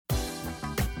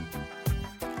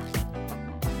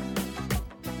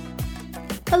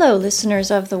Hello,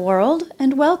 listeners of the world,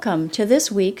 and welcome to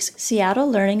this week's Seattle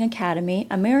Learning Academy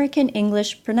American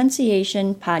English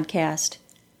Pronunciation Podcast.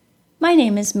 My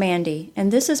name is Mandy, and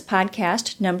this is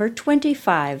podcast number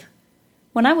 25.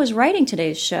 When I was writing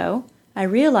today's show, I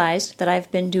realized that I've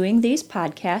been doing these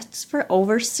podcasts for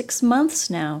over 6 months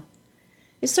now.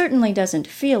 It certainly doesn't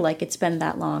feel like it's been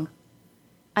that long.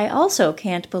 I also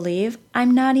can't believe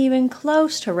I'm not even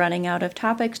close to running out of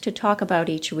topics to talk about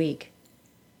each week.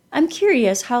 I'm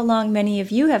curious how long many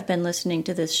of you have been listening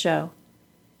to this show.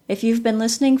 If you've been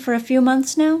listening for a few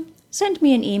months now, send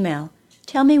me an email.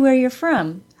 Tell me where you're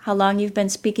from, how long you've been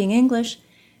speaking English,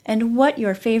 and what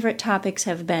your favorite topics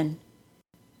have been.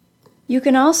 You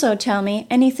can also tell me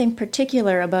anything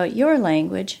particular about your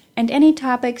language and any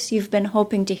topics you've been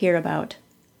hoping to hear about.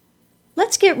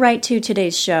 Let's get right to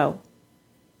today's show.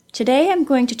 Today I'm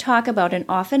going to talk about an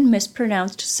often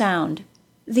mispronounced sound,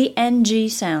 the NG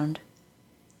sound.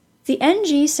 The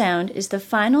NG sound is the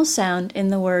final sound in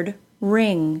the word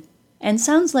ring and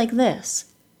sounds like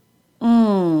this.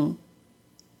 NG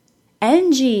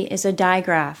is a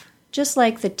digraph, just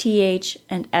like the TH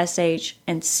and SH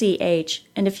and CH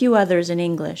and a few others in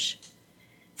English.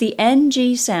 The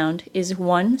NG sound is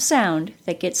one sound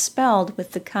that gets spelled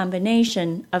with the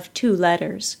combination of two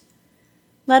letters.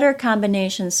 Letter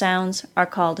combination sounds are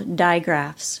called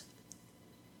digraphs.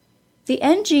 The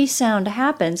NG sound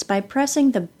happens by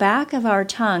pressing the back of our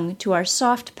tongue to our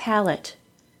soft palate.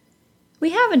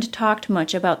 We haven't talked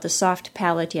much about the soft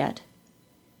palate yet.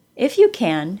 If you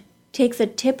can, take the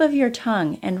tip of your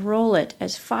tongue and roll it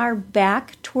as far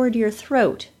back toward your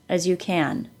throat as you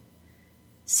can.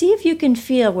 See if you can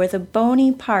feel where the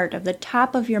bony part of the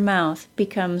top of your mouth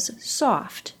becomes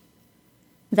soft.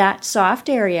 That soft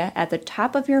area at the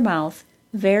top of your mouth,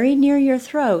 very near your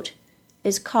throat,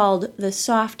 is called the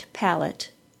soft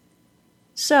palate.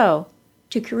 So,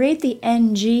 to create the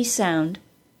NG sound,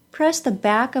 press the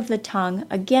back of the tongue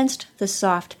against the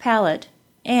soft palate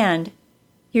and,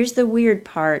 here's the weird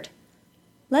part,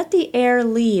 let the air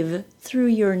leave through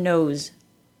your nose.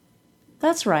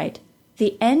 That's right,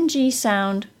 the NG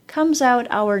sound comes out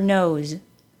our nose.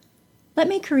 Let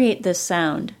me create this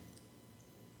sound.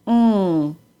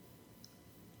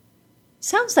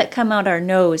 Sounds that come out our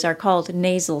nose are called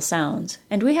nasal sounds,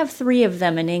 and we have 3 of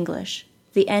them in English: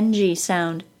 the NG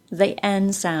sound, the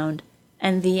N sound,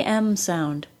 and the M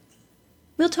sound.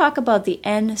 We'll talk about the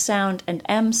N sound and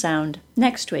M sound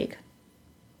next week.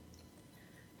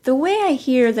 The way I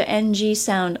hear the NG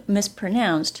sound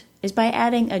mispronounced is by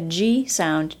adding a G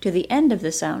sound to the end of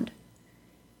the sound.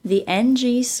 The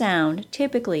NG sound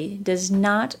typically does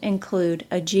not include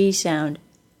a G sound,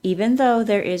 even though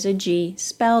there is a G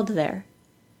spelled there.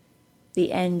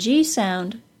 The NG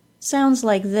sound sounds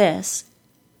like this,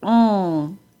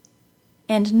 and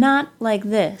not like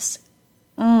this,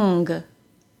 ng.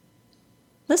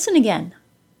 Listen again.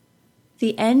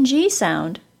 The NG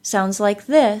sound sounds like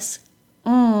this,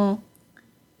 and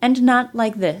not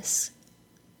like this,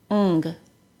 ng.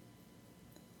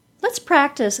 Let's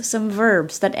practice some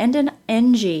verbs that end in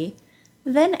NG,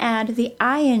 then add the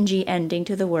ing ending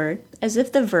to the word as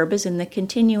if the verb is in the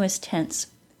continuous tense.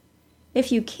 If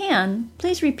you can,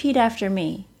 please repeat after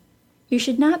me. You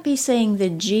should not be saying the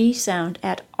G sound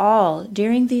at all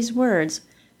during these words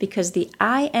because the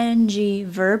ing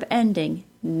verb ending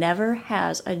never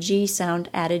has a G sound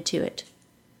added to it.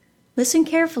 Listen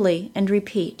carefully and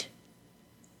repeat.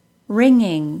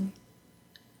 Ringing,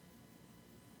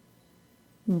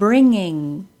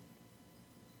 bringing,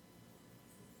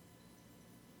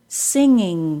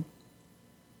 singing,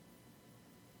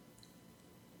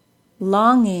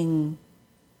 longing.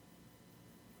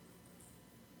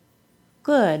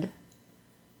 Good.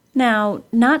 Now,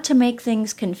 not to make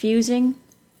things confusing,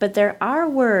 but there are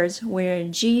words where a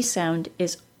G sound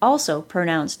is also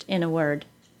pronounced in a word.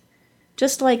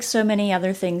 Just like so many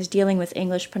other things dealing with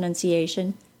English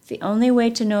pronunciation, the only way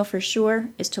to know for sure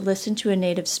is to listen to a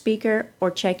native speaker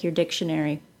or check your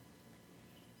dictionary.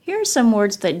 Here are some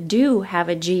words that do have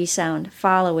a G sound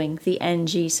following the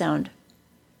NG sound.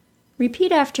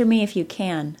 Repeat after me if you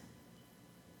can.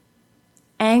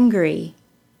 Angry,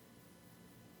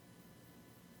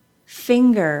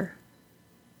 finger,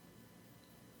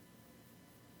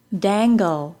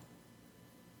 dangle,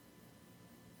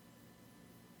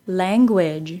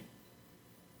 language,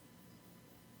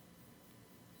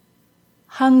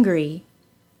 hungry.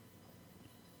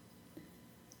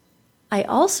 I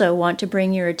also want to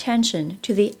bring your attention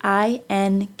to the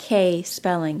INK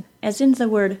spelling, as in the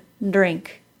word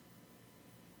drink.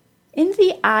 In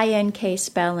the INK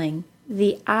spelling,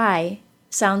 the I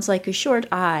sounds like a short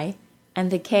I, and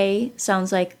the K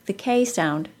sounds like the K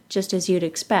sound, just as you'd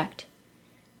expect.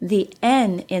 The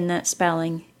N in that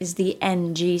spelling is the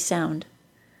NG sound.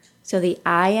 So the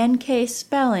INK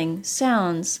spelling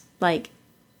sounds like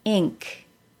ink.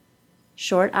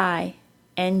 Short I,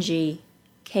 NG,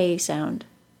 K sound.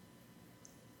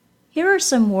 Here are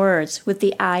some words with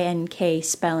the INK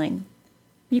spelling.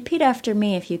 Repeat after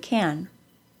me if you can.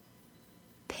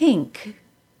 Pink,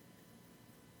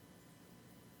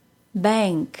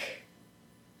 bank,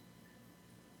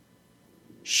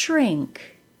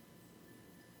 shrink,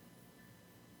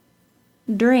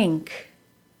 drink,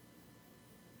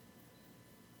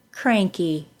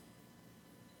 cranky.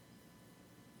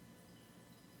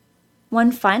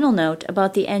 One final note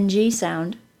about the NG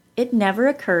sound: it never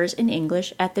occurs in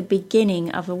English at the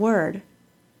beginning of a word.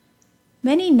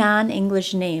 Many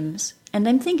non-English names, and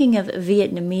I'm thinking of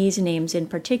Vietnamese names in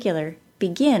particular,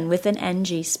 begin with an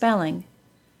NG spelling.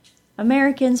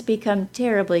 Americans become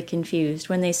terribly confused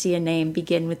when they see a name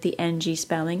begin with the NG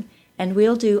spelling, and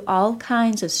we'll do all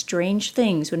kinds of strange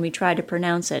things when we try to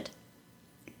pronounce it.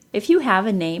 If you have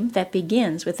a name that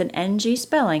begins with an NG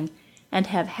spelling and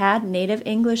have had native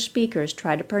English speakers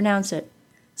try to pronounce it,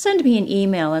 send me an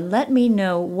email and let me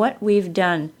know what we've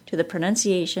done to the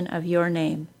pronunciation of your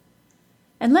name.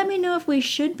 And let me know if we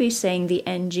should be saying the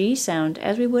NG sound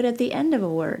as we would at the end of a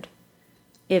word.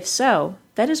 If so,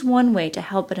 that is one way to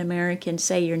help an American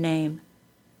say your name.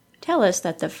 Tell us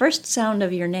that the first sound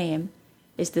of your name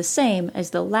is the same as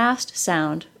the last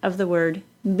sound of the word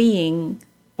being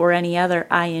or any other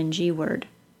ing word.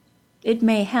 It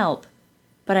may help,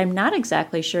 but I'm not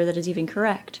exactly sure that is even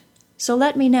correct. So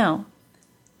let me know.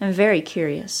 I'm very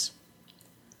curious.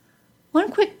 One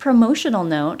quick promotional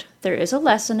note: there is a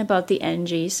lesson about the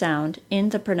NG sound in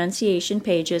the Pronunciation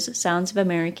Pages Sounds of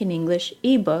American English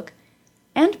ebook,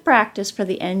 and practice for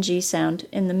the NG sound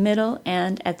in the middle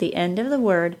and at the end of the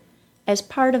word as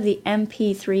part of the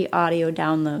MP3 audio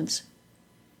downloads.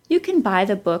 You can buy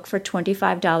the book for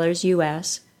 $25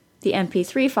 US, the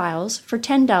MP3 files for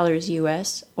 $10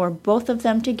 US, or both of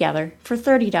them together for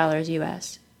 $30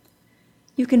 US.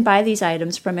 You can buy these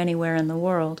items from anywhere in the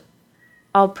world.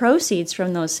 All proceeds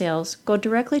from those sales go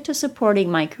directly to supporting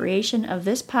my creation of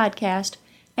this podcast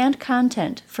and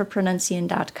content for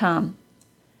Pronuncian.com.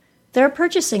 There are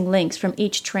purchasing links from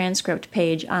each transcript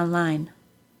page online.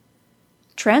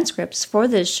 Transcripts for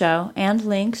this show and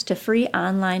links to free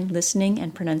online listening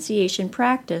and pronunciation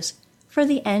practice for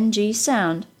the NG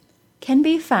sound can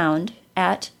be found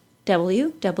at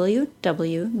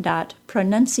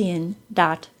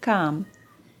www.pronuncian.com.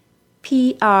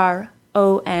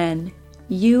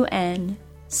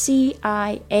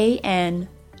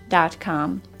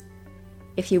 PRONUNCIAN.com.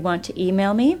 If you want to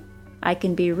email me, I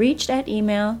can be reached at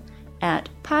email at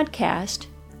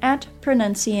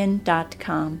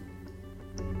podcast@pronuncian.com.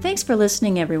 Thanks for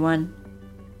listening, everyone.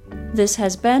 This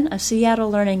has been a Seattle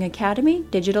Learning Academy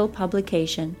digital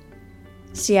publication.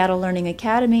 Seattle Learning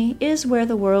Academy is where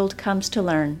the world comes to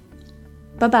learn.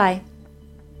 Bye-bye.